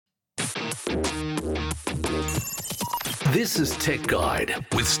This is Tech Guide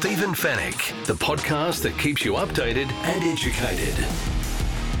with Stephen Fennick, the podcast that keeps you updated and educated.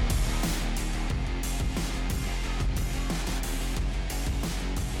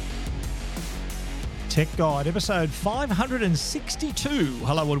 Tech Guide, episode 562.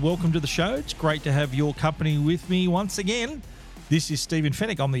 Hello and welcome to the show. It's great to have your company with me once again. This is Stephen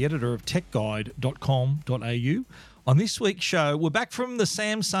Fennick. I'm the editor of techguide.com.au. On this week's show, we're back from the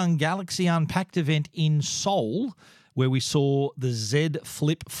Samsung Galaxy Unpacked event in Seoul, where we saw the Z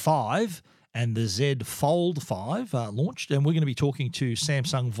Flip 5 and the Z Fold 5 launched, and we're going to be talking to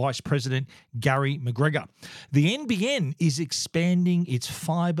Samsung Vice President Gary McGregor. The NBN is expanding its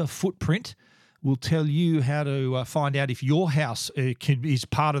fibre footprint. We'll tell you how to find out if your house is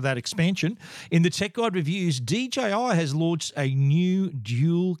part of that expansion. In the Tech Guide reviews, DJI has launched a new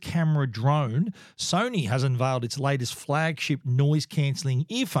dual-camera drone. Sony has unveiled its latest flagship noise-cancelling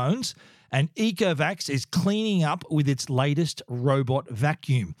earphones. And Ecovacs is cleaning up with its latest robot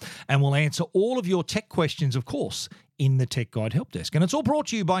vacuum. And we'll answer all of your tech questions, of course, in the Tech Guide Help Desk. And it's all brought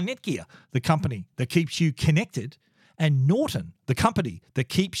to you by Netgear, the company that keeps you connected, and Norton, the company that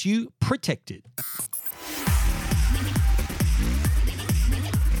keeps you protected.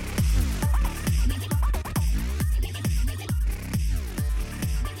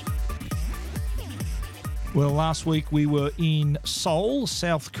 Well, last week we were in Seoul,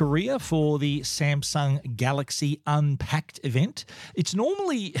 South Korea, for the Samsung Galaxy Unpacked event. It's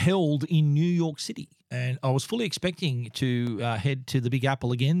normally held in New York City, and I was fully expecting to head to the Big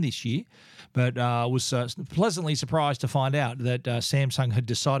Apple again this year, but I was pleasantly surprised to find out that Samsung had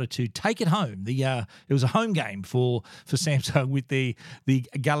decided to take it home. It was a home game for Samsung with the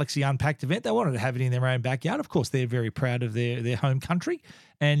Galaxy Unpacked event. They wanted to have it in their own backyard. Of course, they're very proud of their home country.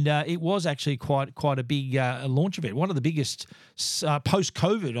 And it was actually quite a big launch event, one of the biggest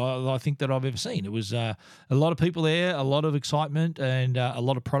post-COVID I think that I've ever seen. It was a lot of people there, a lot of excitement, and a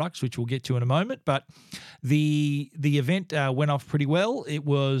lot of products, which we'll get to in a moment. But the event went off pretty well. It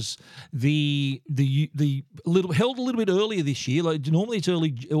was held a little bit earlier this year. Like normally it's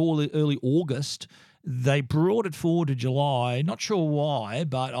early August. They brought it forward to July. Not sure why,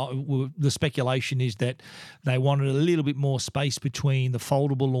 but the speculation is that they wanted a little bit more space between the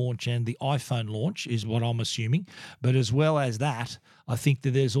foldable launch and the iPhone launch, is what I'm assuming. But as well as that, I think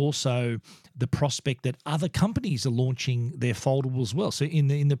that there's also the prospect that other companies are launching their foldable as well. So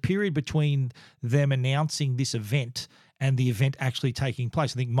in the period between them announcing this event and the event actually taking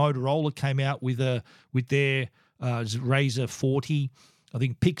place, I think Motorola came out with their Razr 40. I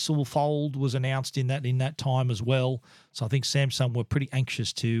think Pixel Fold was announced in that time as well. So I think Samsung were pretty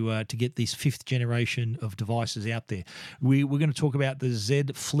anxious to get this fifth generation of devices out there. We're going to talk about the Z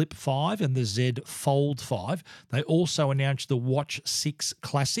Flip 5 and the Z Fold 5. They also announced the Watch 6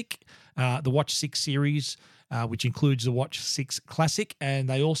 Classic, the Watch 6 series, which includes the Watch 6 Classic, and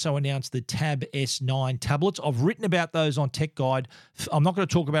they also announced the Tab S9 tablets. I've written about those on Tech Guide. I'm not going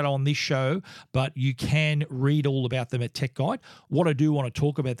to talk about it on this show, but you can read all about them at Tech Guide. What I do want to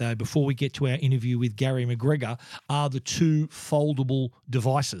talk about, though, before we get to our interview with Gary McGregor, are the two foldable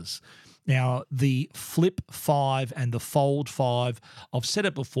devices. Now, the Flip 5 and the Fold 5, I've said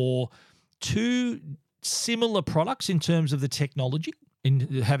it before, two similar products in terms of the technology,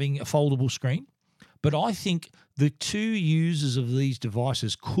 in having a foldable screen. But I think the two users of these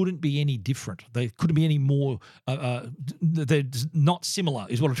devices couldn't be any different. They couldn't be any more. They're not similar,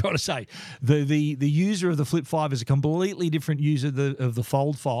 is what I'm trying to say. The user of the Flip 5 is a completely different user of the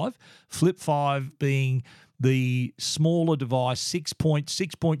Fold 5. Flip 5 being the smaller device,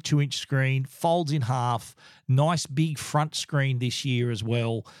 6.2 inch screen, folds in half, nice big front screen this year as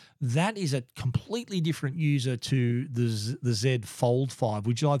well. That is a completely different user to the Z Fold 5,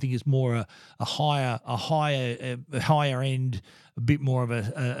 which I think is more a higher end, a bit more of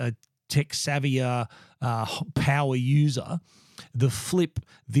a tech savvier power user. The Flip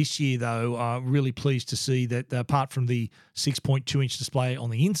this year, though, really pleased to see that apart from the 6.2-inch display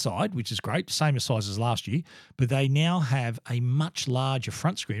on the inside, which is great, same size as last year, but they now have a much larger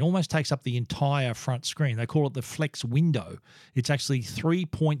front screen. Almost takes up the entire front screen. They call it the Flex window. It's actually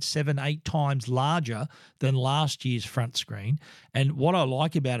 3.78 times larger than last year's front screen. And what I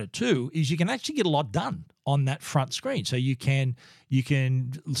like about it too is you can actually get a lot done on that front screen. So you can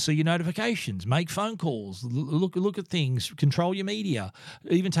see your notifications, make phone calls, look at things, control your media,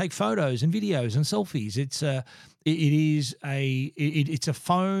 even take photos and videos and selfies. It's a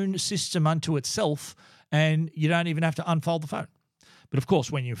phone system unto itself, and you don't even have to unfold the phone. But of course,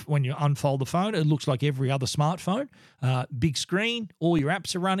 when you unfold the phone, it looks like every other smartphone. Big screen, all your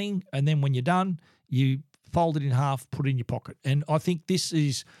apps are running, and then when you're done, you fold it in half, put it in your pocket. And I think this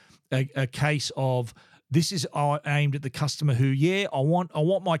is a case of this is aimed at the customer who, I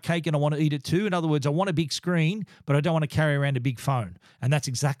want my cake and I want to eat it too. In other words, I want a big screen, but I don't want to carry around a big phone. And that's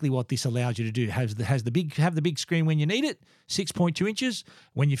exactly what this allows you to do. Have the big screen when you need it, 6.2 inches.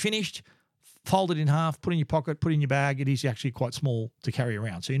 When you're finished, fold it in half, put it in your pocket, put it in your bag. It is actually quite small to carry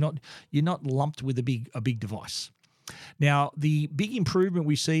around. So you're not lumped with a big device. Now, the big improvement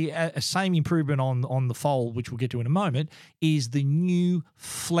we see, a same improvement on the Fold, which we'll get to in a moment, is the new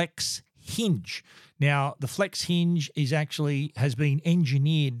Flex hinge. Now, the Flex hinge has been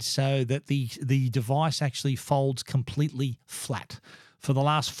engineered so that the device actually folds completely flat. For the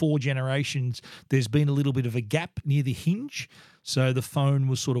last 4 generations, there's been a little bit of a gap near the hinge, so the phone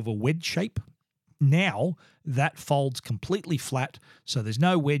was sort of a wedge shape. Now that folds completely flat, so there's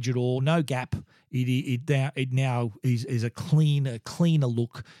no wedge at all, no gap. It now is a cleaner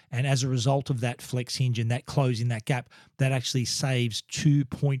look, and as a result of that Flex hinge and that closing that gap, that actually saves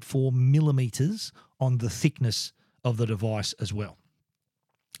 2.4 millimeters on the thickness of the device as well.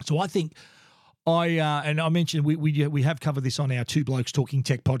 So I think and I mentioned we have covered this on our Two Blokes Talking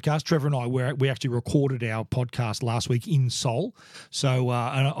Tech podcast. Trevor and I, we actually recorded our podcast last week in Seoul. So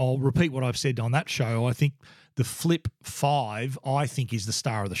and I'll repeat what I've said on that show. I think the Flip 5, I think, is the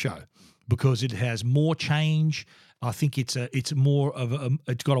star of the show because it has more change. I think it's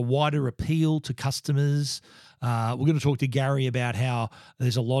got a wider appeal to customers. We're going to talk to Gary about how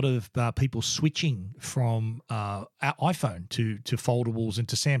there's a lot of people switching from iPhone to foldables and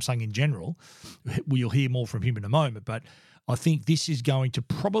to Samsung in general. You'll hear more from him in a moment, but I think this is going to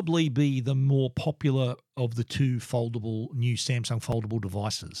probably be the more popular of the two new Samsung foldable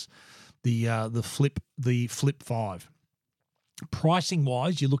devices. The Flip 5. Pricing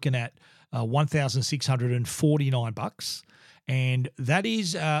wise, you're looking at $1,649, and that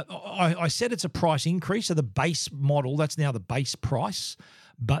is I said it's a price increase. So the base model, that's now the base price,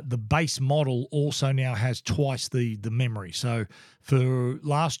 but the base model also now has twice the memory. So for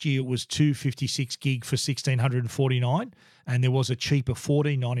last year it was 256 gig for $1,649, and there was a cheaper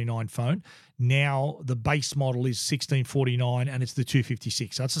 $1,499 phone. Now the base model is $1,649 and it's the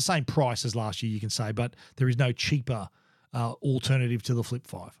 256. So it's the same price as last year, you can say, but there is no cheaper alternative to the Flip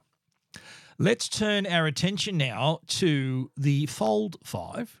 5. Let's turn our attention now to the Fold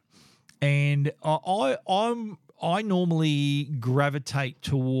 5, and I normally gravitate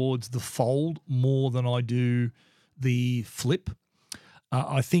towards the Fold more than I do the Flip.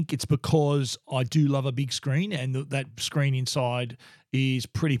 I think it's because I do love a big screen, and that screen inside is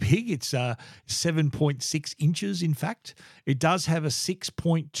pretty big. It's 7.6 inches, in fact. It does have a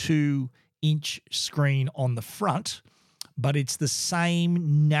 6.2 inch screen on the front, but it's the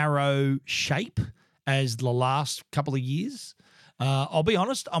same narrow shape as the last couple of years. I'll be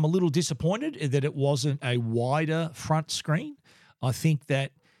honest, I'm a little disappointed that it wasn't a wider front screen. I think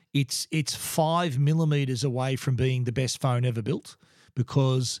that it's 5 millimeters away from being the best phone ever built,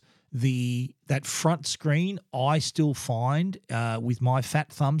 because that front screen, I still find, with my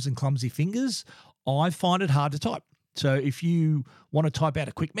fat thumbs and clumsy fingers, I find it hard to type. So if you want to type out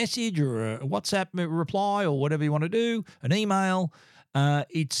a quick message or a WhatsApp reply or whatever you want to do, an email,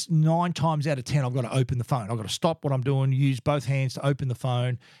 it's 9 times out of 10 I've got to open the phone. I've got to stop what I'm doing, use both hands to open the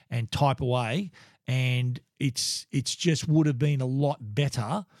phone and type away. And it's just would have been a lot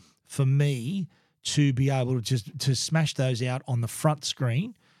better for me to be able to to smash those out on the front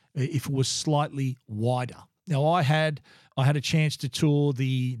screen if it was slightly wider. Now, I had a chance to tour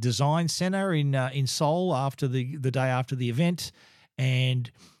the design center in Seoul after the day after the event, and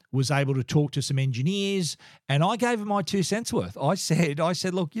was able to talk to some engineers, and I gave them my 2 cents worth. I said,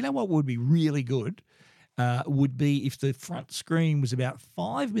 look, you know what would be really good would be if the front screen was about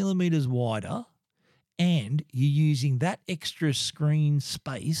 5 millimeters wider, and you're using that extra screen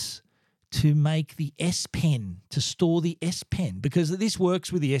space to make the S Pen, to store the S Pen, because this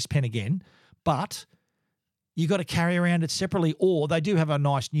works with the S Pen again, but you got to carry around it separately. Or they do have a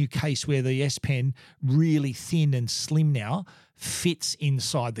nice new case where the S Pen, really thin and slim now, fits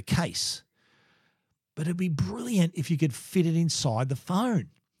inside the case. But it'd be brilliant if you could fit it inside the phone.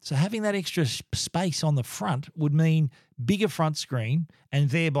 So having that extra space on the front would mean bigger front screen and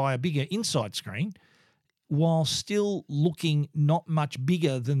thereby a bigger inside screen, while still looking not much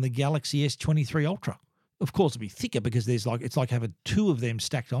bigger than the Galaxy S23 Ultra. Of course, it'd be thicker because it's like having 2 of them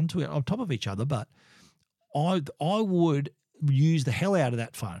stacked on top of each other, but I would use the hell out of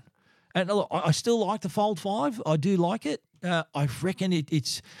that phone. And look, I still like the Fold 5. I do like it. I reckon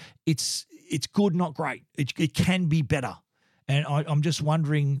it's good, not great. It can be better. And I'm just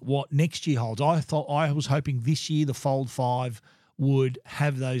wondering what next year holds. I was hoping this year the Fold 5 would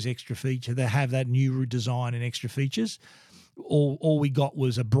have those extra features. They have that new design and extra features. all we got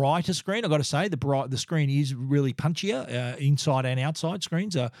was a brighter screen. I've got to say, the screen is really punchier, inside and outside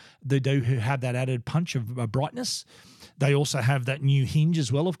screens. They do have that added punch of brightness. They also have that new hinge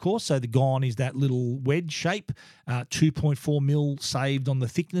as well, of course. So the gone is that little wedge shape, 2.4 mil saved on the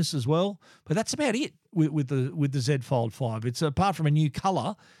thickness as well. But that's about it with the Z Fold 5. It's apart from a new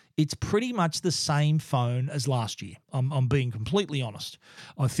color, it's pretty much the same phone as last year. I'm being completely honest.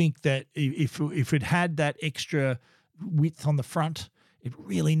 I think that if it had that extra width on the front, it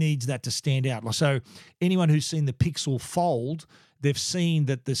really needs that to stand out. So anyone who's seen the Pixel Fold, they've seen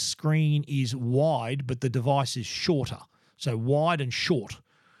that the screen is wide, but the device is shorter. So wide and short.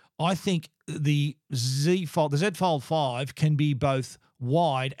 I think the Z Fold 5 can be both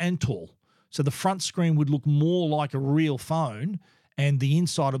wide and tall. So the front screen would look more like a real phone and the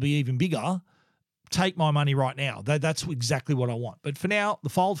inside will be even bigger. Take my money right now. That's exactly what I want. But for now, the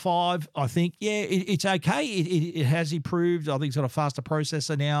Fold 5, I think, it's okay. It has improved. I think it's got a faster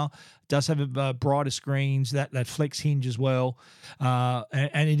processor now. It does have brighter screens, that flex hinge as well.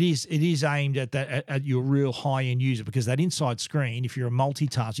 And it is aimed at your real high-end user, because that inside screen, if you're a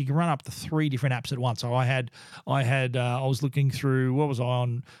multitask, you can run up to 3 different apps at once. So I was looking through, what was I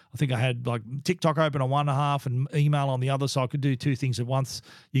on? I think I had like TikTok open on one half and email on the other, so I could do 2 things at once.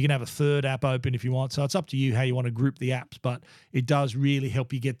 You can have a third app open if you want. So it's up to you how you want to group the apps, but it does really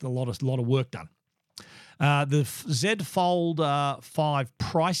help you get a lot of work done. The Z Fold 5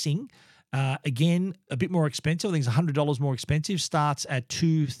 pricing, again, a bit more expensive. I think it's $100 more expensive. Starts at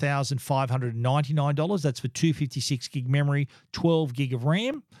 $2,599. That's for 256 gig memory, 12 gig of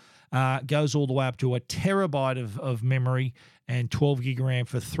RAM. Goes all the way up to a terabyte of memory and 12 gig of RAM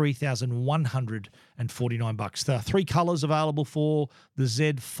for $3,149. There are 3 colors available for the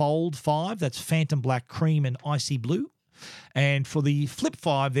Z Fold 5. That's Phantom Black, Cream, and Icy Blue. And for the Flip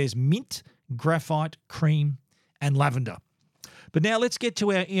 5, there's Mint, Graphite, Cream, and Lavender. But now let's get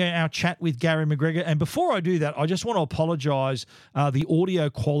to our chat with Gary McGregor. And before I do that, I just want to apologise. The audio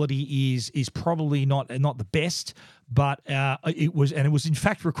quality is probably not the best, but it was in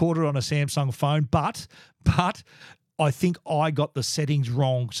fact recorded on a Samsung phone. But I think I got the settings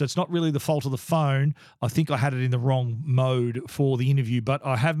wrong. So it's not really the fault of the phone. I think I had it in the wrong mode for the interview, but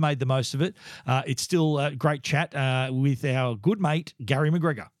I have made the most of it. It's still a great chat with our good mate, Gary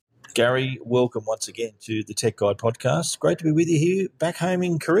McGregor. Gary, welcome once again to the Tech Guide podcast. Great to be with you here back home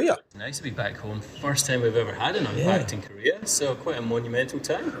in Korea. Nice to be back home. First time we've ever had an Unpacked in Korea, so quite a monumental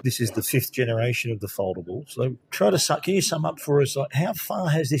time. This is the 5th generation of the foldable. So can you sum up for us, like, how far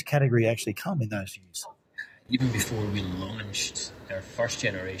has this category actually come in those years? Even before we launched our first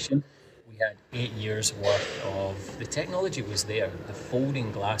generation, we had 8 years worth of the technology was there, the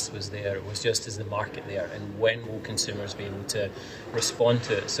folding glass was there, it was just as the market there, and when will consumers be able to respond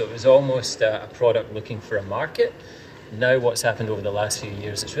to it? So it was almost a product looking for a market. Now what's happened over the last few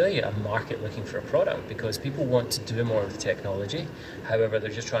years, it's really a market looking for a product, because people want to do more with the technology. However,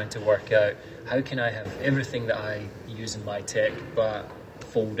 they're just trying to work out, how can I have everything that I use in my tech, but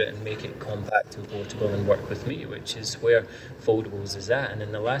fold it and make it compact and portable and work with me, which is where foldables is at. And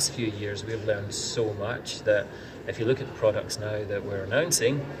in the last few years, we've learned so much that if you look at the products now that we're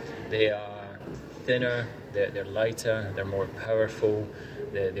announcing, they are thinner, they're lighter, they're more powerful,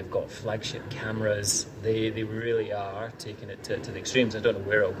 they've got flagship cameras. They really are taking it to the extremes. I don't know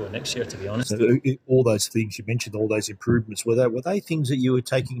where it'll go next year, to be honest. So all those things you mentioned, all those improvements, were they things that you were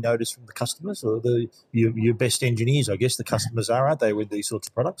taking notice from the customers, or your best engineers, I guess the customers are, aren't they, with these sorts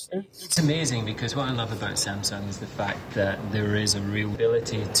of products? It's amazing, because what I love about Samsung is the fact that there is a real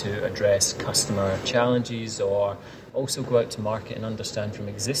ability to address customer challenges, or also go out to market and understand from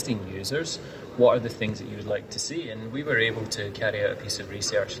existing users what are the things that you would like to see. And we were able to carry out a piece of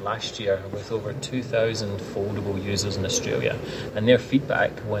research last year with over 2,000 foldable users in Australia, and their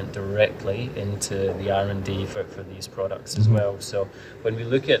feedback went directly into the R&D for these products as well. So when we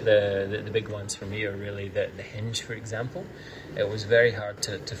look at the big ones for me are really the hinge, for example. It was very hard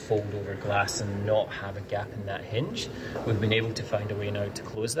to fold over glass and not have a gap in that hinge. We've been able to find a way now to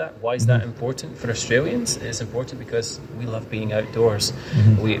close that. Why is that important for Australians? It's important because we love being outdoors.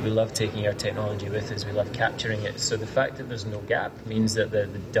 We love taking our technology with us. We love capturing it. So the fact that there's no gap means that the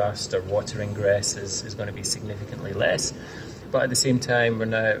dust or water ingress is going to be significantly less. But at the same time, we're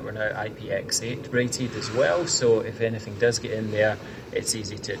now IPX8 rated as well. So if anything does get in there, it's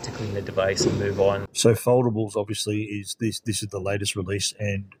easy to clean the device and move on. So foldables obviously is this is the latest release,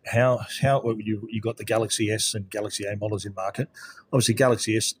 and how you got the Galaxy S and Galaxy A models in market. Obviously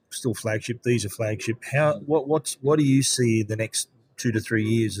Galaxy S still flagship. These are flagship. What do you see in the next 2 to 3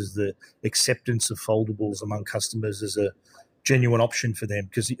 years as the acceptance of foldables among customers as genuine option for them?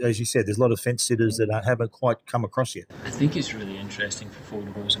 Because, as you said, there's a lot of fence sitters that haven't quite come across yet. I think it's really interesting for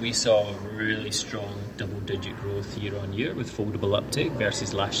foldables. We saw a really strong double-digit growth year on year with foldable uptake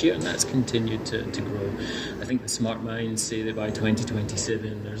versus last year, and that's continued to grow. I think the smart minds say that by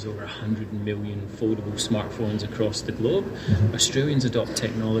 2027 there's over 100 million foldable smartphones across the globe. Australians adopt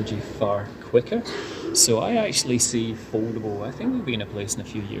technology far quicker. So I actually see foldable, I think we'll be in a place in a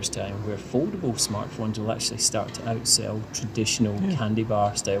few years' time where foldable smartphones will actually start to outsell traditional candy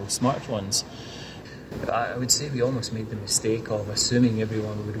bar style smartphones. I would say we almost made the mistake of assuming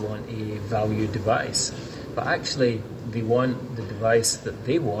everyone would want a value device, but actually they want the device that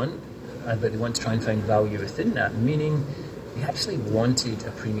they want, but they want to try and find value within that, meaning they actually wanted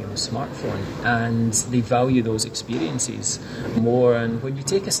a premium smartphone and they value those experiences more. And when you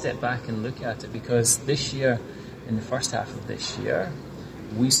take a step back and look at it, because this year, in the first half of this year,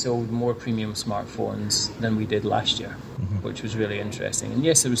 we sold more premium smartphones than we did last year, which was really interesting. And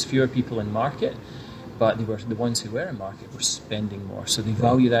yes, there was fewer people in market, but they were the ones who were in market were spending more. So they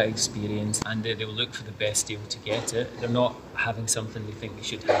value that experience and they will look for the best deal to get it. They're not having something they think they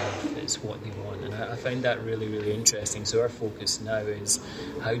should have. It's what they want. And I find that really, really interesting. So our focus now is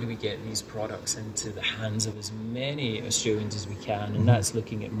how do we get these products into the hands of as many Australians as we can? And that's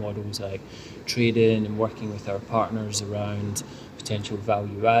looking at models like trade-in and working with our partners around potential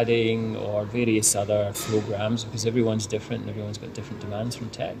value adding or various other programs, because everyone's different and everyone's got different demands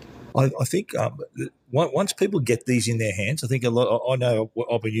from tech. I think once people get these in their hands, I think a lot. I know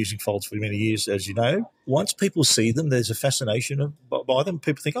I've been using folds for many years, as you know. Once people see them, there's a fascination by them.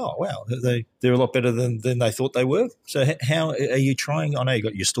 People think, "Oh, wow, they're a lot better than they thought they were." So, how are you trying? I know you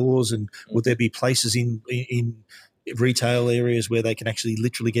got your stores, and would there be places in retail areas where they can actually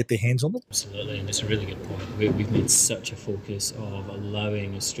literally get their hands on them? Absolutely, and it's a really good point. We've made such a focus of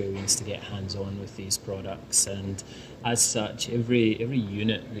allowing Australians to get hands-on with these products, and as such, every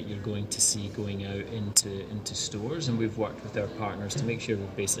unit that you're going to see going out into stores, and we've worked with our partners to make sure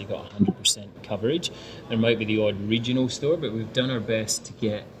we've basically got 100% coverage. There might be the odd regional store, but we've done our best to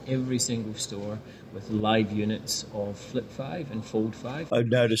get every single store with live units of Flip 5 and Fold 5. I've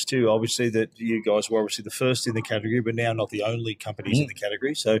noticed too, obviously, that you guys were obviously the first in the category, but now not the only companies in the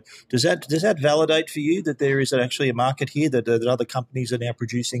category. So does that validate for you that there is actually a market here, that other companies are now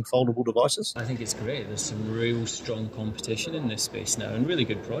producing foldable devices? I think it's great. There's some real strong competition in this space now and really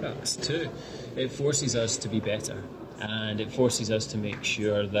good products too. It forces us to be better and it forces us to make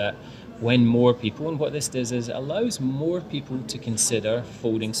sure that when more people, and what this does is it allows more people to consider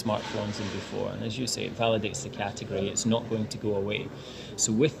folding smartphones than before. And as you say, it validates the category. It's not going to go away.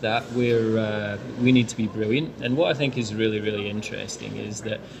 So with that, we need to be brilliant. And what I think is really, really interesting is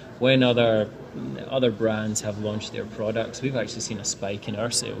that when other brands have launched their products, we've actually seen a spike in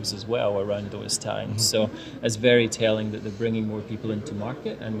our sales as well around those times. So it's very telling that they're bringing more people into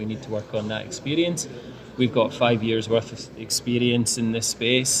market, and we need to work on that experience. We've got 5 years worth of experience in this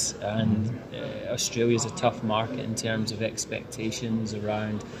space, and Australia's a tough market in terms of expectations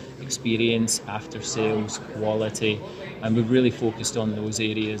around experience, after sales, quality, and we've really focused on those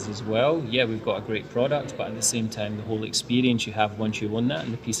areas as well. Yeah, we've got a great product, but at the same time, the whole experience you have once you own that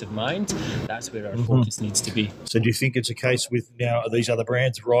and the peace of mind, that's where our focus needs to be. So do you think it's a case with now these other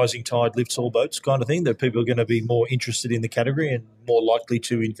brands, rising tide lifts all boats kind of thing, that people are going to be more interested in the category and more likely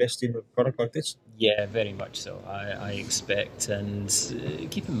to invest in a product like this? Yeah, very much so. I expect, and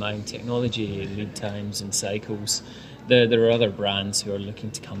keep in mind technology, lead times and cycles. There are other brands who are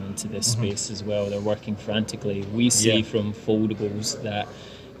looking to come into this space as well. They're working frantically. We see from foldables that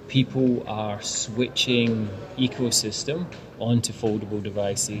people are switching ecosystem onto foldable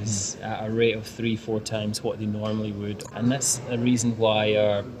devices at a rate of 3-4 times what they normally would. And that's a reason why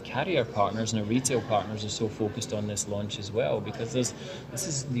our carrier partners and our retail partners are so focused on this launch as well, because this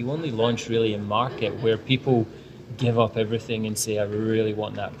is the only launch really in market where people give up everything and say, I really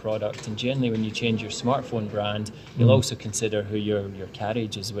want that product. And generally, when you change your smartphone brand, you'll also consider who your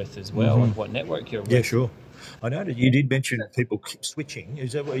carriage is with as well and what network you're with. Yeah, sure. I know that you did mention people switching.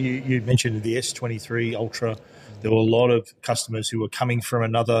 Is that what you mentioned? The S23 Ultra, there were a lot of customers who were coming from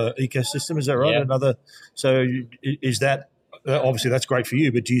another ecosystem. Is that right? Yeah. So is that obviously that's great for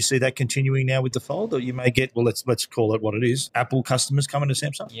you, but do you see that continuing now with the Fold, or you may get, well, let's call it what it is, Apple customers coming to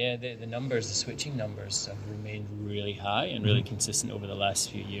Samsung? Yeah, the switching numbers have remained really high and really consistent over the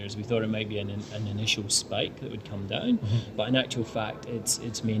last few years. We thought it might be an initial spike that would come down, but in actual fact,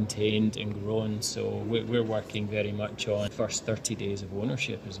 it's maintained and grown. So we're working very much on first 30 days of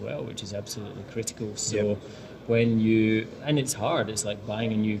ownership as well, which is absolutely critical. So and it's hard. It's like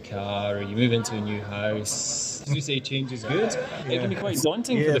buying a new car or you move into a new house. As you say, change is good. It can be quite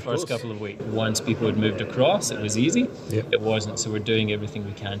daunting for the first couple of weeks. Once people had moved across, it was easy. It wasn't. So we're doing everything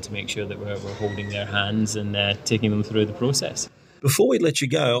we can to make sure that we're holding their hands and taking them through the process. Before we let you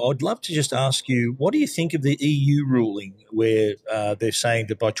go, I'd love to just ask you, what do you think of the EU ruling where they're saying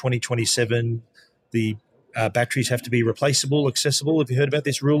that by 2027 the batteries have to be replaceable, accessible? Have you heard about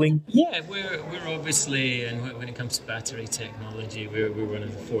this ruling? Yeah, we're obviously, and when it comes to battery technology, we're one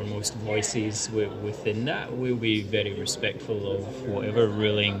of the foremost voices within that. We'll be very respectful of whatever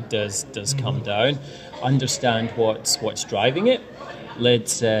ruling does come down. Understand what's driving it.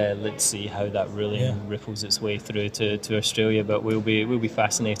 Let's see how that ruling ripples its way through to Australia, but we'll be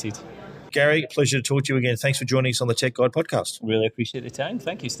fascinated. Gary, pleasure to talk to you again. Thanks for joining us on the Tech Guide podcast. Really appreciate the time.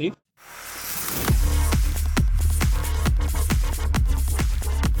 Thank you, Steve.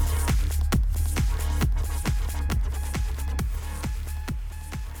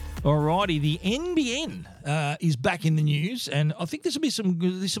 Alrighty, the NBN is back in the news, and I think this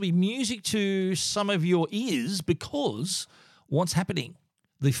will be music to some of your ears, because what's happening?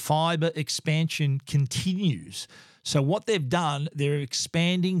 The fibre expansion continues. So what they've done, they're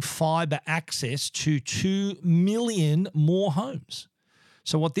expanding fibre access to 2 million more homes.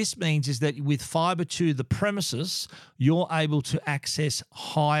 So what this means is that with fibre to the premises, you're able to access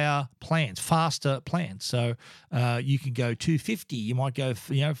higher plans, faster plans. So you can go 250. You might go, a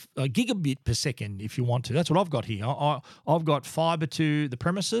gigabit per second if you want to. That's what I've got here. I've got fibre to the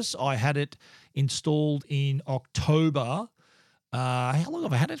premises. I had it installed in October. How long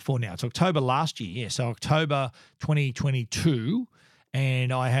have I had it for now? It's October last year. Yeah, so October 2022.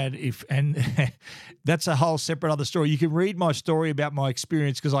 And that's a whole separate other story. You can read my story about my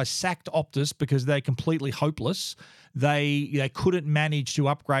experience, because I sacked Optus because they're completely hopeless. They couldn't manage to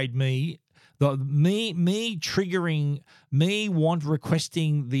upgrade me. Requesting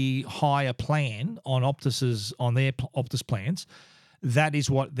the higher plan on their Optus plans. That is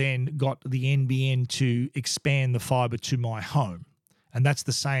what then got the NBN to expand the fibre to my home, and that's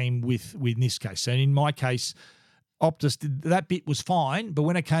the same with this case. So in my case, Optus, that bit was fine, but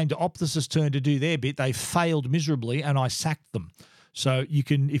when it came to Optus's turn to do their bit, they failed miserably, and I sacked them. So you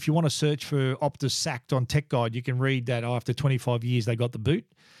can, if you want to search for Optus sacked on Tech Guide, you can read that after 25 years they got the boot.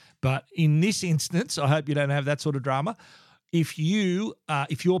 But in this instance, I hope you don't have that sort of drama. If your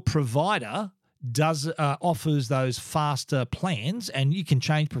provider offers those faster plans, and you can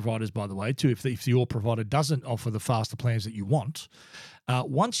change providers, by the way, too, if your provider doesn't offer the faster plans that you want,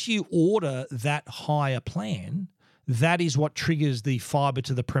 once you order that higher plan, that is what triggers the fibre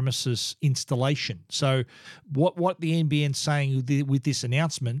to the premises installation. So what the NBN's saying with this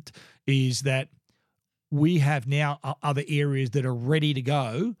announcement is that we have now other areas that are ready to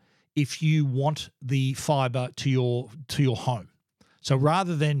go if you want the fibre to your home. So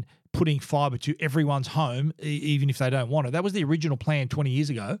rather than putting fibre to everyone's home, even if they don't want it, that was the original plan 20 years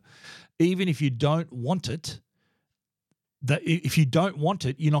ago. Even if you don't want it,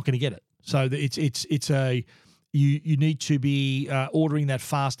 you're not going to get it. So you need to be ordering that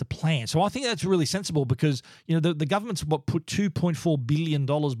faster plan. So I think that's really sensible, because the government's put $2.4 billion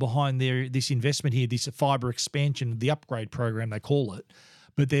behind this investment here, this fibre expansion, the upgrade program they call it.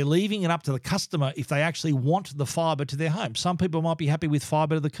 But they're leaving it up to the customer if they actually want the fibre to their home. Some people might be happy with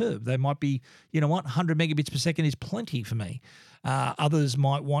fibre to the curb. They might be, 100 megabits per second is plenty for me. Others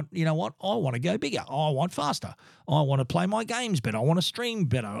might want, I want to go bigger. I want faster. I want to play my games better. I want to stream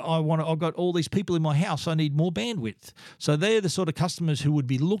better. I've got all these people in my house. I need more bandwidth. So they're the sort of customers who would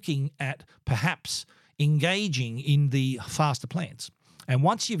be looking at perhaps engaging in the faster plans. And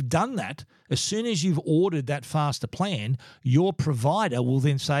once you've done that, as soon as you've ordered that faster plan, your provider will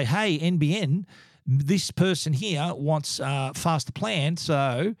then say, hey, NBN, this person here wants a faster plan,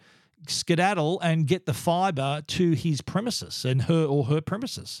 so skedaddle and get the fibre to his premises and her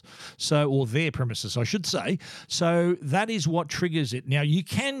premises. Or their premises, I should say. So that is what triggers it. Now, you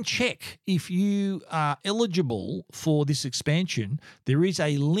can check if you are eligible for this expansion. There is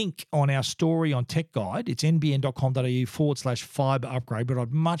a link on our story on Tech Guide. It's nbn.com.au/fibre upgrade, but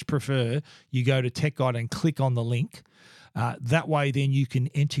I'd much prefer you go to Tech Guide and click on the link. That way, then you can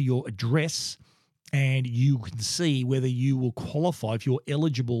enter your address and you can see whether you will qualify, if you're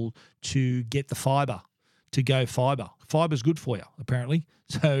eligible to get the fibre, to go fibre. Fibre's good for you, apparently,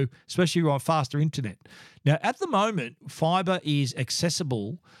 so especially if you're on faster internet. Now, at the moment, fibre is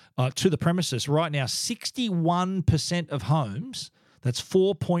accessible to the premises. Right now, 61% of homes, that's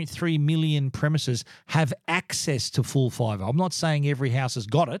 4.3 million premises, have access to full fibre. I'm not saying every house has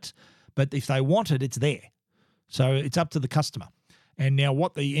got it, but if they want it, it's there. So it's up to the customer. And now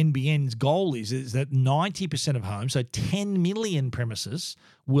what the NBN's goal is that 90% of homes, so 10 million premises,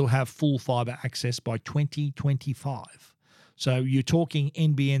 will have full fibre access by 2025. So you're talking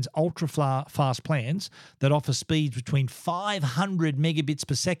NBN's ultra-fast plans that offer speeds between 500 megabits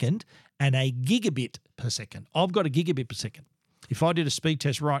per second and a gigabit per second. I've got a gigabit per second. If I did a speed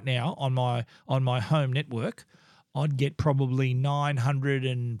test right now on my home network, I'd get probably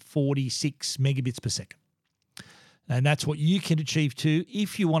 946 megabits per second. And that's what you can achieve too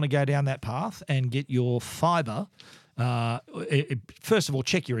if you want to go down that path and get your fibre. First of all,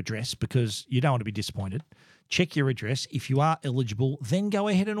 check your address because you don't want to be disappointed. Check your address. If you are eligible, then go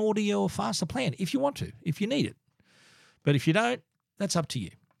ahead and order your faster plan if you want to, if you need it. But if you don't, that's up to you.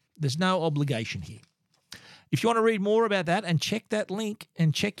 There's no obligation here. If you want to read more about that and check that link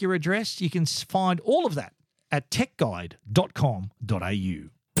and check your address, you can find all of that at techguide.com.au.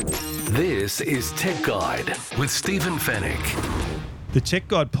 This is Tech Guide with Stephen Fennick. The Tech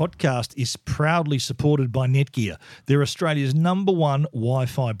Guide podcast is proudly supported by Netgear. They're Australia's #1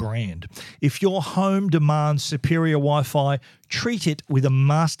 Wi-Fi brand. If your home demands superior Wi-Fi, treat it with a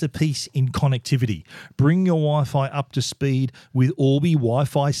masterpiece in connectivity. Bring your Wi-Fi up to speed with Orbi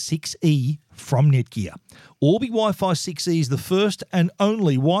Wi-Fi 6E from Netgear. Orbi Wi-Fi 6E is the first and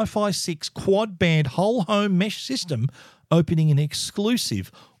only Wi-Fi 6 quad-band whole home mesh system, opening an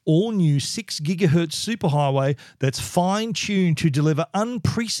exclusive all-new 6 gigahertz superhighway that's fine-tuned to deliver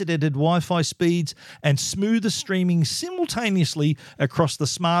unprecedented Wi-Fi speeds and smoother streaming simultaneously across the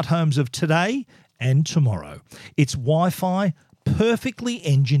smart homes of today and tomorrow. It's Wi-Fi perfectly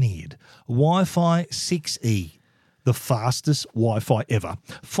engineered. Wi-Fi 6E, the fastest Wi-Fi ever.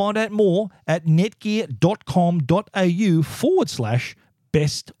 Find out more at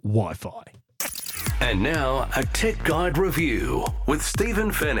netgear.com.au/best Wi-Fi. And now, a Tech Guide review with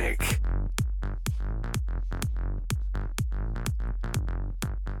Stephen Fennick.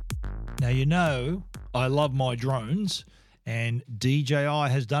 Now, you know, I love my drones, and DJI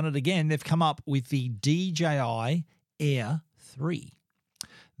has done it again. They've come up with the DJI Air 3.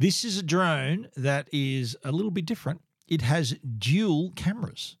 This is a drone that is a little bit different. It has dual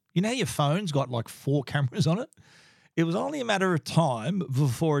cameras. You know how your phone's got like 4 cameras on it? It was only a matter of time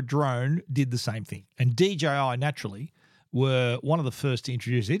before a drone did the same thing. And DJI, naturally, were one of the first to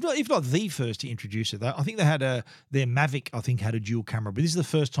introduce it, if not the first to introduce it. I think they had their Mavic, I think, had a dual camera, but this is the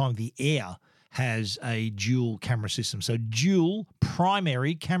first time the Air has a dual camera system. So dual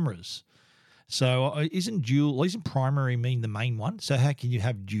primary cameras. So isn't primary mean the main one? So how can you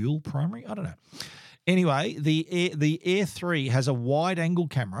have dual primary? I don't know. Anyway, the Air 3 has a wide angle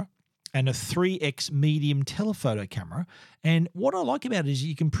camera and a 3x medium telephoto camera. And what I like about it is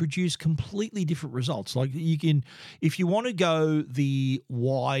you can produce completely different results. Like you can, if you want to go the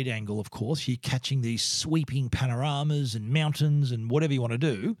wide angle, of course, you're catching these sweeping panoramas and mountains and whatever you want to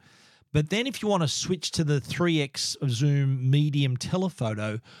do. But then if you want to switch to the 3x zoom medium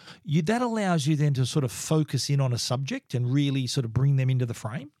telephoto, that allows you then to sort of focus in on a subject and really sort of bring them into the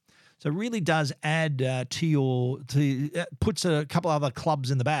frame. So it really does add puts a couple other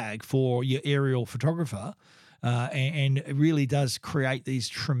clubs in the bag for your aerial photographer, and it really does create these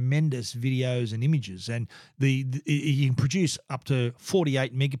tremendous videos and images. And you can produce up to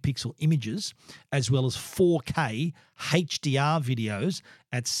 48 megapixel images as well as 4K HDR videos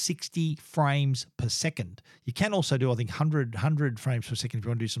at 60 frames per second. You can also do, I think, 100 frames per second if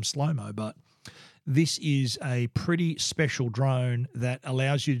you want to do some slow-mo, but this is a pretty special drone that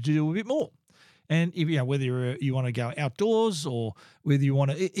allows you to do a bit more. And if, whether you want to go outdoors or whether you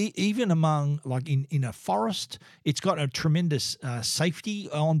want to, even among like in a forest, it's got a tremendous safety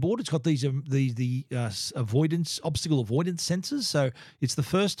on board. It's got these obstacle avoidance sensors. So it's the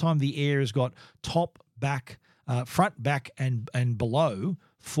first time the Air has got top, back, front, back, and below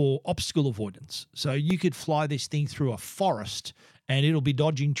for obstacle avoidance. So you could fly this thing through a forest and it'll be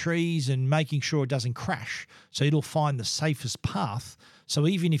dodging trees and making sure it doesn't crash. So it'll find the safest path. So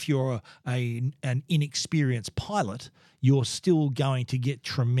even if you're an inexperienced pilot, you're still going to get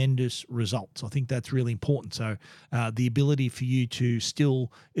tremendous results. I think that's really important. So the ability for you to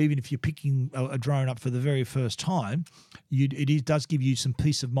still, even if you're picking a drone up for the very first time, it does give you some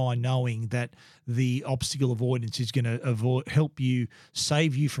peace of mind knowing that the obstacle avoidance is going to help you,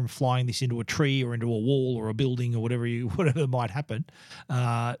 save you from flying this into a tree or into a wall or a building or whatever might happen.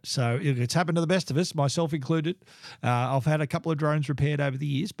 So it's happened to the best of us, myself included. I've had a couple of drones repaired over the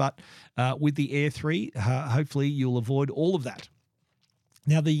years, but with the Air 3, hopefully you'll avoid all of that.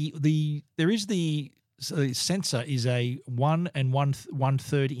 Now, there is the sensor is a 1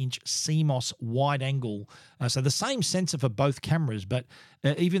 1/3 inch CMOS wide angle. So the same sensor for both cameras, but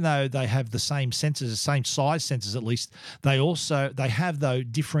even though they have the same sensors, the same size sensors at least, they have though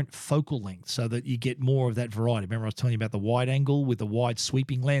different focal lengths so that you get more of that variety. Remember I was telling you about the wide angle with the wide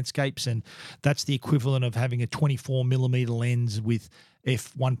sweeping landscapes, and that's the equivalent of having a 24 millimeter lens with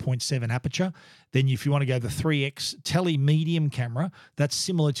f1.7 aperture. Then if you want to go the 3x tele medium camera, that's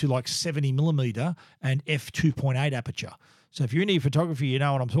similar to like 70 millimeter and f2.8 aperture. So if you're into photography, you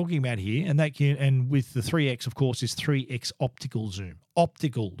know what I'm talking about here. And with the 3x, of course, is 3x optical zoom,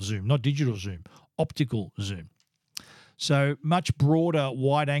 not digital zoom, optical zoom. So much broader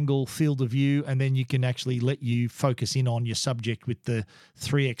wide angle field of view, and then you can actually let you focus in on your subject with the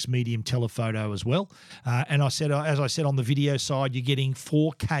 3x medium telephoto as well. And as I said on the video side, you're getting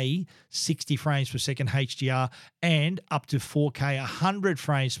 4K 60 frames per second HDR and up to 4K 100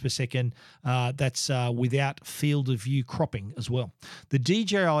 frames per second. That's without field of view cropping as well. The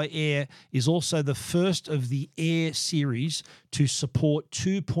DJI Air is also the first of the Air series to support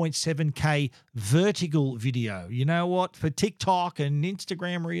 2.7K vertical video. You know what? For TikTok and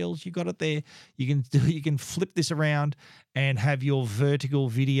Instagram Reels, you got it there. You can flip this around and have your vertical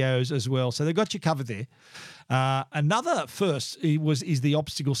videos as well. So they've got you covered there. Another first is the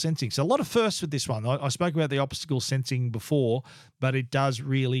obstacle sensing. So a lot of firsts with this one. I spoke about the obstacle sensing before, but it does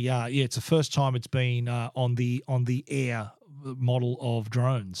really, it's the first time it's been on the Air model of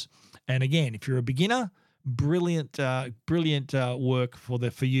drones. And again, if you're a beginner, brilliant work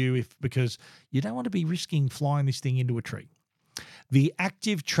for you because you don't want to be risking flying this thing into a tree. The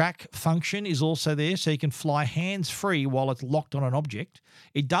active track function is also there, so you can fly hands-free while it's locked on an object.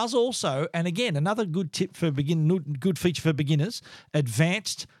 It does also, and again, another good tip for good feature for beginners,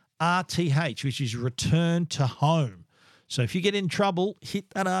 advanced RTH, which is return to home. So if you get in trouble,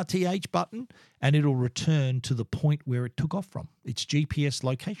 hit that RTH button and it'll return to the point where it took off from, its GPS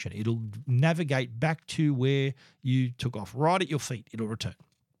location. It'll navigate back to where you took off, right at your feet. It'll return.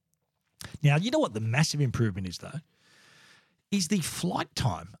 Now, you know what the massive improvement is, though? Is the flight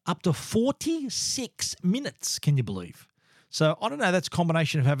time, up to 46 minutes, can you believe? So I don't know, that's a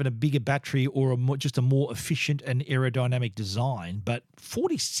combination of having a bigger battery or just a more efficient and aerodynamic design, but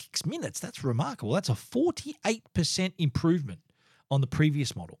 46 minutes, that's remarkable. That's a 48% improvement on the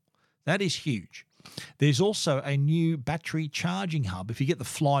previous model. That is huge. There's also a new battery charging hub. If you get the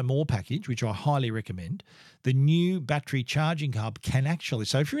Fly More package, which I highly recommend, the new battery charging hub can actually,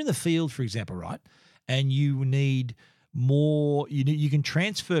 so if you're in the field, for example, right, and you need more, you can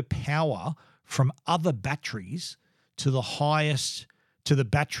transfer power from other batteries to the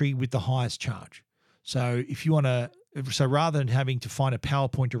battery with the highest charge. So if you want to, rather than having to find a power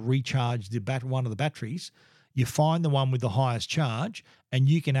point to recharge one of the batteries, you find the one with the highest charge, and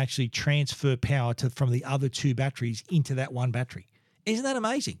you can actually transfer power from the other two batteries into that one battery. Isn't that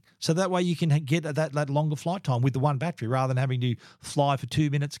amazing? So that way you can get that longer flight time with the one battery rather than having to fly for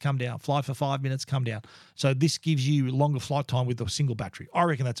 2 minutes, come down, fly for 5 minutes, come down. So this gives you longer flight time with a single battery. I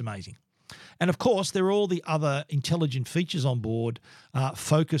reckon that's amazing. And of course, there are all the other intelligent features on board.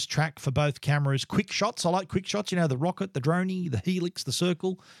 Focus track for both cameras. Quick shots. I like quick shots. You know, the rocket, the droney, the helix, the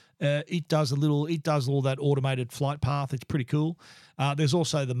circle. It does all that automated flight path. It's pretty cool. There's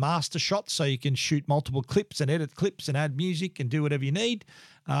also the master shots, so you can shoot multiple clips and edit clips and add music and do whatever you need.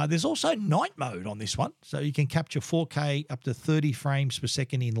 There's also night mode on this one, so you can capture 4K up to 30 frames per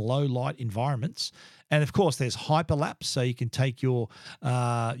second in low light environments. And of course, there's hyperlapse, so you can take your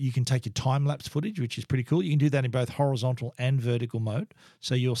time lapse footage, which is pretty cool. You can do that in both horizontal and vertical mode,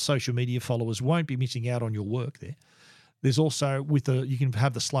 so your social media followers won't be missing out on your work there. There's also you can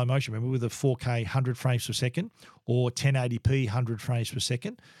have the slow motion, remember, with a 4K 100 frames per second or 1080p 100 frames per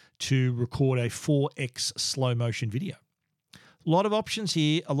second to record a 4X slow motion video. A lot of options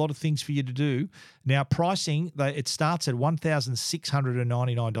here, a lot of things for you to do. Now, pricing, it starts at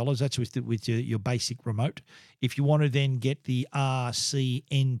 $1,699. That's with your basic remote. If you want to then get the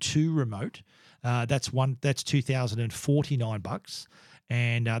RCN2 remote, that's $2,049.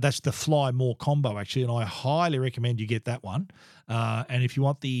 And that's the Fly More combo, actually, and I highly recommend you get that one. And if you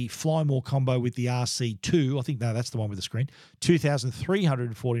want the Fly More combo with the RC2, I think that's the one with the screen,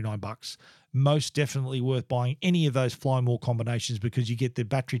 $2,349. Most definitely worth buying any of those Fly More combinations because you get the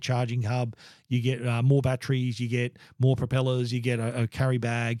battery charging hub, you get more batteries, you get more propellers, you get a carry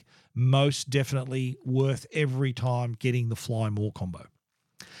bag. Most definitely worth every time getting the Fly More combo.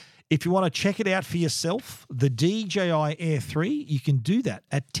 If you want to check it out for yourself, the DJI Air 3, you can do that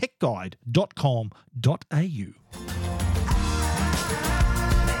at techguide.com.au.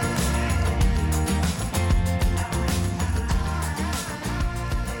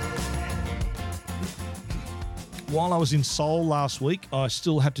 While I was in Seoul last week, I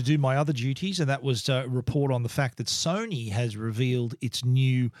still had to do my other duties, and that was to report on the fact that Sony has revealed its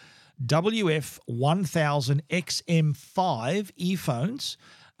new WF-1000 XM5 earphones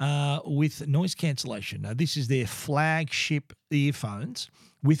with noise cancellation. Now, this is their flagship earphones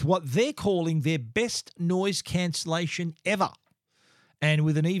with what they're calling their best noise cancellation ever, and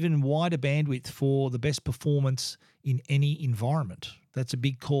with an even wider bandwidth for the best performance in any environment. That's a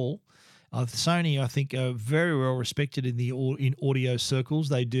big call. Sony, I think, are very well respected in audio circles.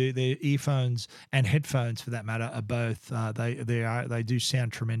 They do their earphones and headphones, for that matter, are both. They do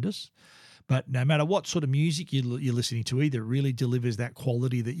sound tremendous. But no matter what sort of music you're listening to, either really delivers that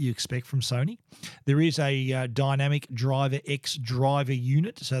quality that you expect from Sony. There is a dynamic driver X driver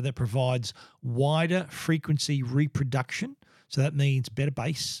unit, so that provides wider frequency reproduction. So that means better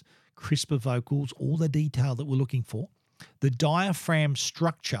bass, crisper vocals, all the detail that we're looking for. The diaphragm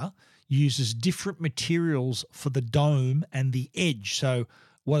structure uses different materials for the dome and the edge. So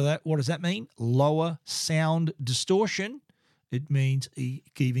what does that mean? Lower sound distortion. It means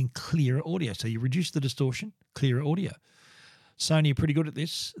giving clearer audio. So you reduce the distortion, clearer audio. Sony are pretty good at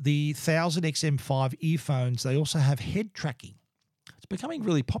this. The 1000 XM5 earphones, they also have head tracking. It's becoming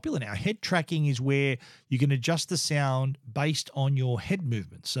really popular now. Head tracking is where you can adjust the sound based on your head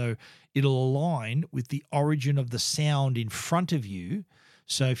movement. So it'll align with the origin of the sound in front of you.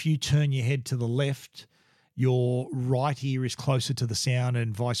 So if you turn your head to the left, your right ear is closer to the sound,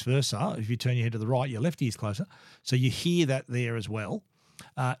 and vice versa. If you turn your head to the right, your left ear is closer. So you hear that there as well.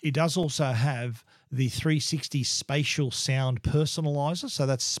 It does also have the 360 spatial sound personalizer. So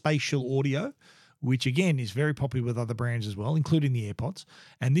that's spatial audio, which again is very popular with other brands as well, including the AirPods.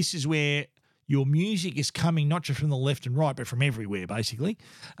 And this is where your music is coming not just from the left and right, but from everywhere, basically.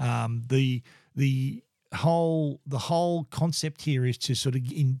 The whole concept here is to sort of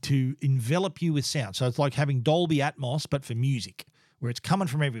to envelop you with sound. So it's like having Dolby Atmos, but for music, where it's coming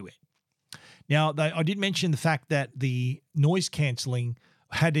from everywhere. Now, I did mention the fact that the noise cancelling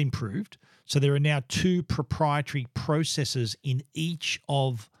had improved. So there are now 2 proprietary processors in each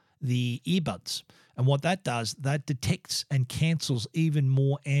of the earbuds. And what that does, that detects and cancels even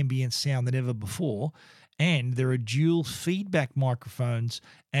more ambient sound than ever before. And there are dual feedback microphones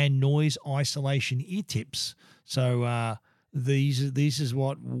and noise isolation ear tips. So these is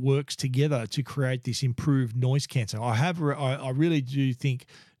what works together to create this improved noise cancelling. I really do think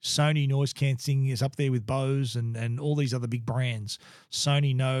Sony noise cancelling is up there with Bose and all these other big brands.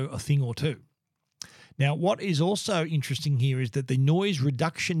 Sony know a thing or two. Now, what is also interesting here is that the noise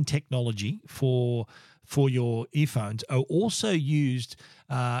reduction technology for your earphones are also used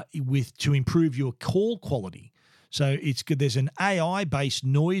to improve your call quality. So it's good. There's an AI-based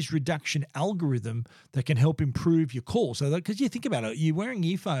noise reduction algorithm that can help improve your call. So because you think about it, you're wearing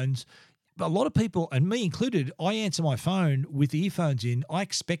earphones. A lot of people, and me included, I answer my phone with earphones in. I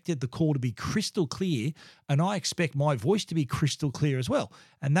expected the call to be crystal clear, and I expect my voice to be crystal clear as well.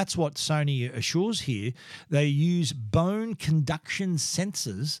 And that's what Sony assures here. They use bone conduction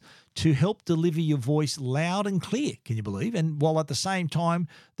sensors to help deliver your voice loud and clear, can you believe? And while at the same time,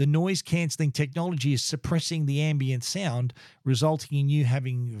 the noise cancelling technology is suppressing the ambient sound, resulting in you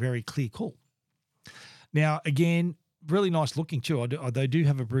having a very clear call. Now, again, really nice looking too. They do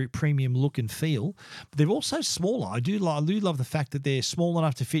have a premium look and feel, but they're also smaller. I do love the fact that they're small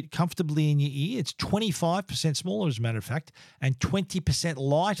enough to fit comfortably in your ear. It's 25% smaller, as a matter of fact, and 20%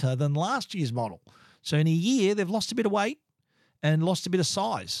 lighter than last year's model. So in a year, they've lost a bit of weight and lost a bit of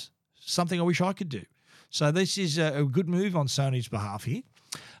size, something I wish I could do. So this is a good move on Sony's behalf here.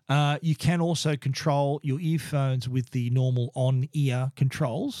 You can also control your earphones with the normal on-ear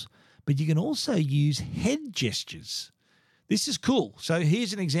controls, but you can also use head gestures. This is cool. So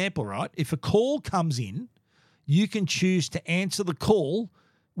here's an example, right? If a call comes in, you can choose to answer the call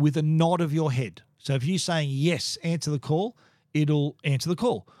with a nod of your head. So if you're saying, yes, answer the call, it'll answer the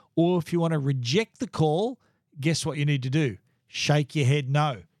call. Or if you want to reject the call, guess what you need to do? Shake your head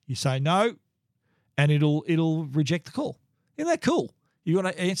no. You say no, and it'll reject the call. Isn't that cool? You want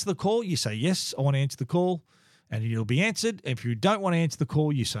to answer the call, you say, yes, I want to answer the call, and it'll be answered. If you don't want to answer the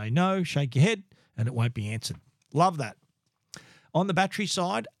call, you say no, shake your head, and it won't be answered. Love that. On the battery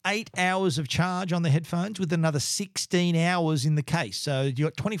side, 8 hours of charge on the headphones with another 16 hours in the case. So you've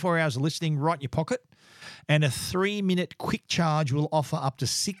got 24 hours of listening right in your pocket, and a 3-minute quick charge will offer up to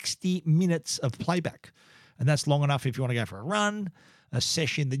 60 minutes of playback. And that's long enough if you want to go for a run, a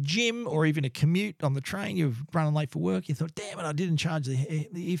session in the gym, or even a commute on the train. You're running late for work. You thought, damn it, I didn't charge the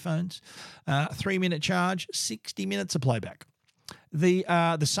earphones. 3-minute charge, 60 minutes of playback. The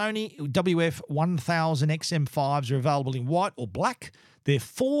Sony WF-1000 XM5s are available in white or black. They're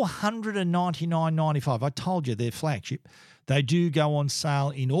 $499.95. I told you they're flagship. They do go on sale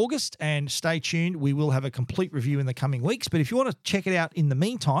in August, and stay tuned. We will have a complete review in the coming weeks. But if you want to check it out in the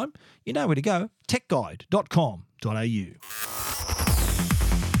meantime, you know where to go, techguide.com.au.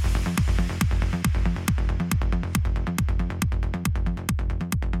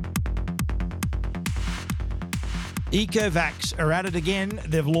 Ecovacs are at it again.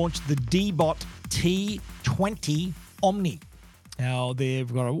 They've launched the D-Bot T20 Omni. Now,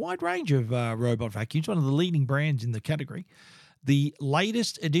 they've got a wide range of robot vacuums, one of the leading brands in the category. The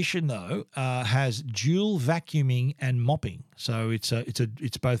latest edition, though, has dual vacuuming and mopping. So it's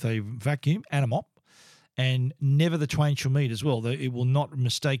both a vacuum and a mop, and never the twain shall meet as well. It will not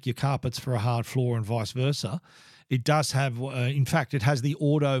mistake your carpets for a hard floor and vice versa. It does have, in fact, it has the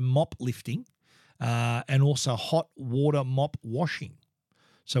auto mop lifting and also hot water mop washing.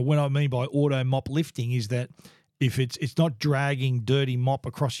 So what I mean by auto mop lifting is that if it's not dragging dirty mop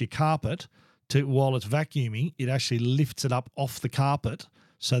across your carpet while it's vacuuming, it actually lifts it up off the carpet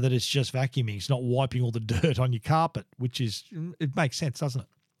so that it's just vacuuming. It's not wiping all the dirt on your carpet, it makes sense, doesn't it?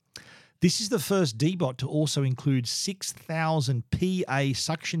 This is the first D-Bot to also include 6,000 PA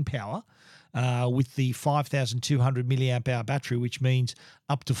suction power with the 5,200 milliamp hour battery, which means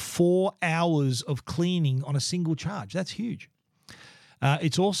up to 4 hours of cleaning on a single charge. That's huge.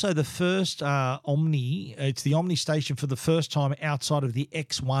 It's also the first Omni. It's the Omni station for the first time outside of the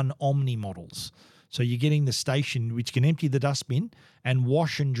X1 Omni models. So you're getting the station which can empty the dustbin and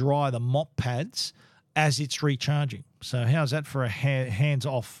wash and dry the mop pads as it's recharging. So how's that for a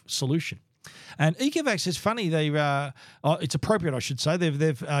hands-off solution? And Ecovacs is funny. It's appropriate, I should say.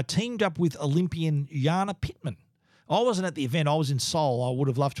 They've teamed up with Olympian Jana Pittman. I wasn't at the event. I was in Seoul. I would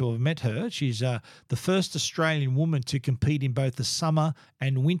have loved to have met her. She's the first Australian woman to compete in both the Summer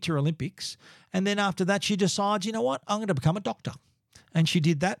and Winter Olympics. And then after that, she decides, you know what, I'm going to become a doctor. And she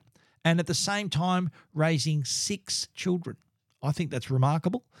did that. And at the same time, raising 6 children. I think that's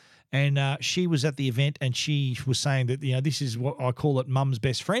remarkable. And she was at the event, and she was saying that, this is what I call it mum's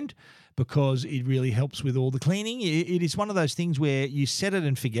best friend, because it really helps with all the cleaning. It is one of those things where you set it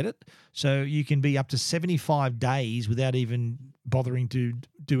and forget it. So you can be up to 75 days without even bothering to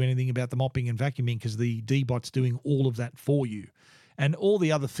do anything about the mopping and vacuuming, because the D-Bot's doing all of that for you. And all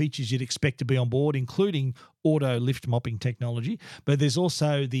the other features you'd expect to be on board, including auto lift mopping technology. But there's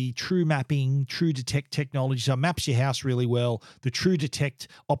also the True Mapping, True Detect technology. So it maps your house really well. The True Detect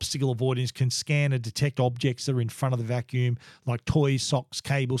obstacle avoidance can scan and detect objects that are in front of the vacuum, like toys, socks,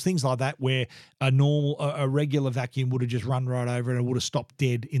 cables, things like that, where a regular vacuum would have just run right over it and would have stopped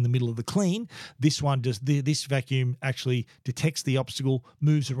dead in the middle of the clean. This one this vacuum actually detects the obstacle,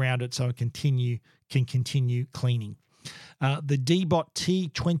 moves around it so it can continue cleaning. The D-Bot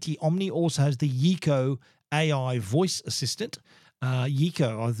T20 Omni also has the Yico AI voice assistant.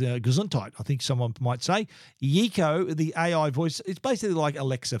 Yico, Gesundheit, I think someone might say. Yico, the AI voice, it's basically like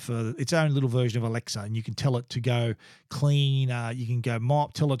Alexa for its own little version of Alexa, and you can tell it to go clean, you can go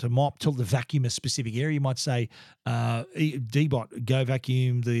mop, tell it to vacuum a specific area. You might say, D-Bot, go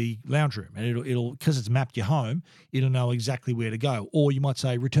vacuum the lounge room, and it'll because it's mapped your home, it'll know exactly where to go. Or you might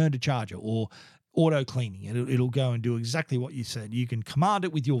say, return to charger, or auto cleaning, and it'll go and do exactly what you said. You can command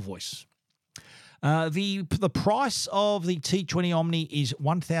it with your voice. The price of the T20 Omni is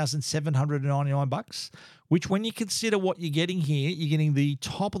 $1,799, which, when you consider what you're getting here, you're getting the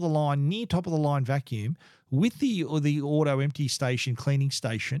near top of the line vacuum with the auto empty station, cleaning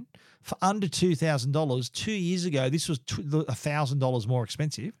station, for under $2,000. 2 years ago, this was $1,000 more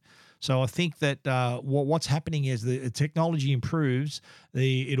expensive. So I think that what's happening is the technology improves,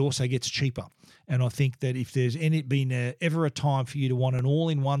 it also gets cheaper. And I think that if there's been ever a time for you to want an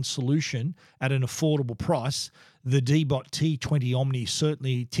all-in-one solution at an affordable price, the D-Bot T20 Omni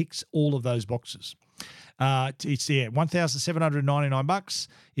certainly ticks all of those boxes. It's $1,799.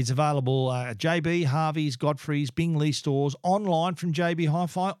 It's available at JB, Harvey's, Godfrey's, Bingley stores, online from JB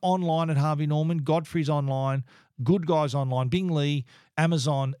Hi-Fi, online at Harvey Norman, Godfrey's online, Good Guys online, Bingley,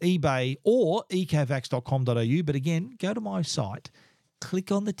 Amazon, eBay, or ecovacs.com.au. But again, go to my site,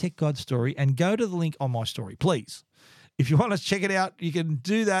 click on the Tech Guide story, and go to the link on my story, please. If you want to check it out, you can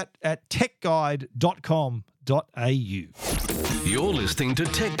do that at techguide.com.au. You're listening to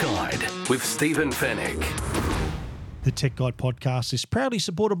Tech Guide with Stephen Fennick. The Tech Guide podcast is proudly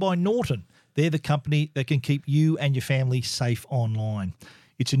supported by Norton. They're the company that can keep you and your family safe online.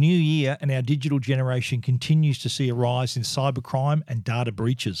 It's a new year and our digital generation continues to see a rise in cybercrime and data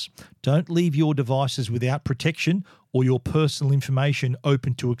breaches. Don't leave your devices without protection or your personal information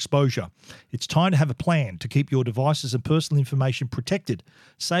open to exposure. It's time to have a plan to keep your devices and personal information protected.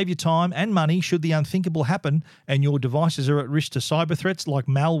 Save your time and money should the unthinkable happen and your devices are at risk to cyber threats like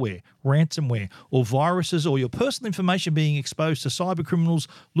malware, ransomware, or viruses, or your personal information being exposed to cyber criminals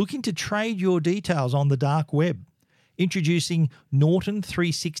looking to trade your details on the dark web. Introducing Norton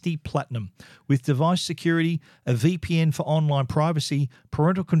 360 Platinum with device security, a VPN for online privacy,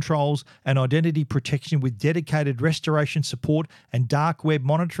 parental controls, and identity protection with dedicated restoration support and dark web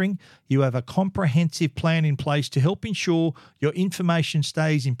monitoring. You have a comprehensive plan in place to help ensure your information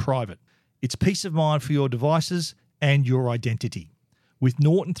stays in private. It's peace of mind for your devices and your identity. With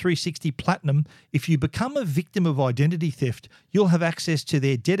Norton 360 Platinum, if you become a victim of identity theft, you'll have access to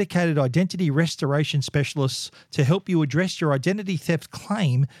their dedicated identity restoration specialists to help you address your identity theft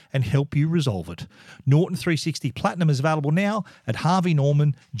claim and help you resolve it. Norton 360 Platinum is available now at Harvey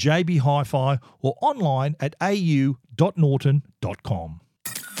Norman, JB Hi-Fi, or online at au.norton.com.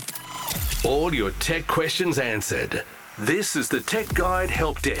 All your tech questions answered. This is the Tech Guide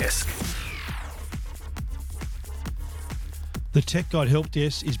Help Desk. The Tech Guide Help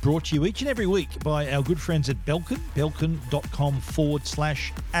Desk is brought to you each and every week by our good friends at Belkin,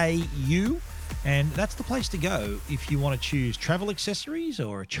 belkin.com/AU. And that's the place to go if you want to choose travel accessories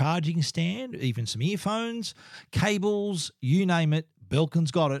or a charging stand, even some earphones, cables, you name it.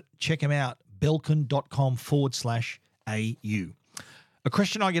 Belkin's got it. Check them out, belkin.com/AU. A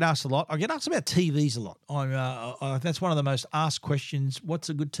question I get asked a lot. I get asked about TVs a lot. That's one of the most asked questions. What's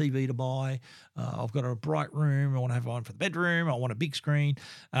a good TV to buy? I've got a bright room. I want to have one for the bedroom. I want a big screen.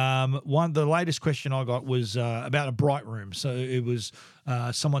 The latest question I got was about a bright room. So it was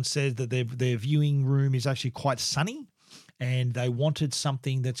someone said that their viewing room is actually quite sunny, and they wanted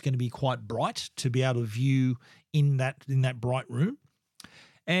something that's going to be quite bright to be able to view in that bright room.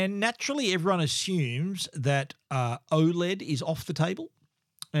 And naturally, everyone assumes that OLED is off the table.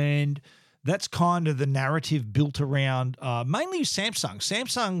 And that's kind of the narrative built around mainly Samsung.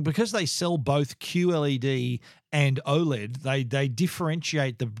 Samsung, because they sell both QLED and OLED, they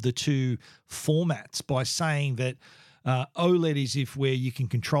differentiate the two formats by saying that OLED is where you can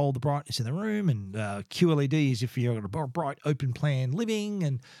control the brightness in the room, and QLED is if you're got a bright open plan living.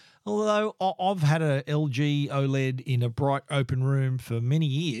 And although I've had a LG OLED in a bright open room for many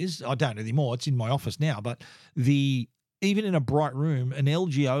years, I don't anymore. It's in my office now. But even in a bright room, an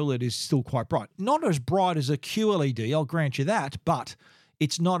LG OLED is still quite bright. Not as bright as a QLED, I'll grant you that, but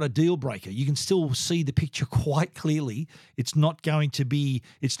it's not a deal breaker. You can still see the picture quite clearly. It's not going to be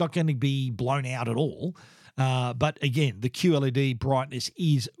blown out at all. But again, the QLED brightness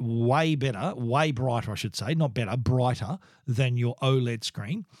is way better, way brighter, I should say, not better, brighter than your OLED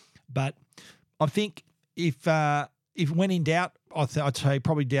screen. But I think if when in doubt, I'd say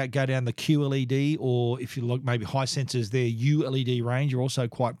probably go down the QLED, or if you look maybe Hisense's their ULED range are also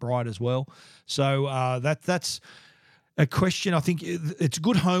quite bright as well. So that's a question. I think it's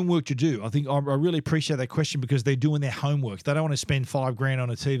good homework to do. I think I really appreciate that question because they're doing their homework. They don't want to spend $5,000 on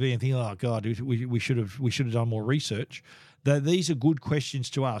a TV and think, oh God, we should have done more research. These are good questions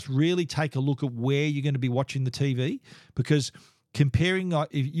to ask. Really take a look at where you're going to be watching the TV, because comparing,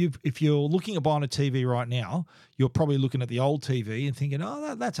 if you're looking at buying a TV right now, you're probably looking at the old TV and thinking,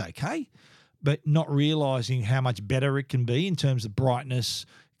 oh, that's okay, but not realizing how much better it can be in terms of brightness,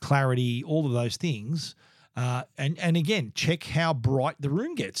 clarity, all of those things. And again, check how bright the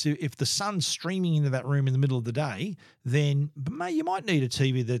room gets. If the sun's streaming into that room in the middle of the day, then you might need a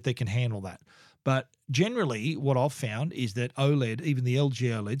TV that can handle that. But generally, what I've found is that OLED, even the LG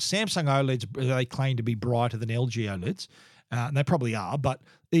OLEDs, Samsung OLEDs, they claim to be brighter than LG OLEDs. And they probably are, but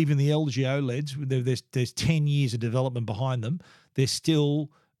even the LG OLEDs, there's 10 years of development behind them. They're still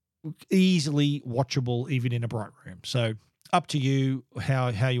easily watchable even in a bright room. So up to you how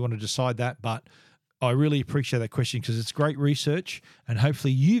you want to decide that, but I really appreciate that question because it's great research, and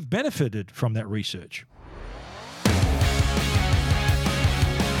hopefully you've benefited from that research.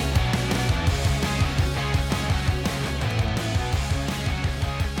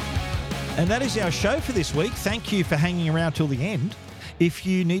 And that is our show for this week. Thank you for hanging around till the end. If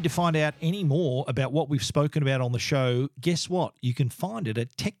you need to find out any more about what we've spoken about on the show, guess what? You can find it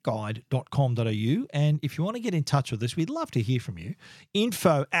at techguide.com.au. And if you want to get in touch with us, we'd love to hear from you.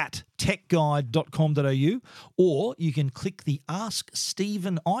 info@techguide.com.au, or you can click the Ask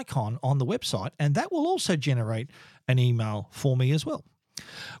Stephen icon on the website, and that will also generate an email for me as well.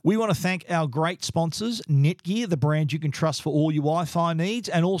 We want to thank our great sponsors, Netgear, the brand you can trust for all your Wi-Fi needs,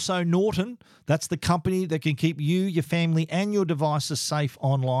 and also Norton. That's the company that can keep you, your family, and your devices safe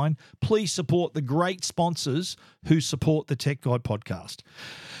online. Please support the great sponsors who support the Tech Guide podcast.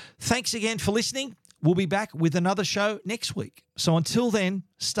 Thanks again for listening. We'll be back with another show next week. So until then,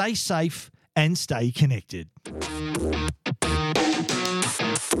 stay safe and stay connected.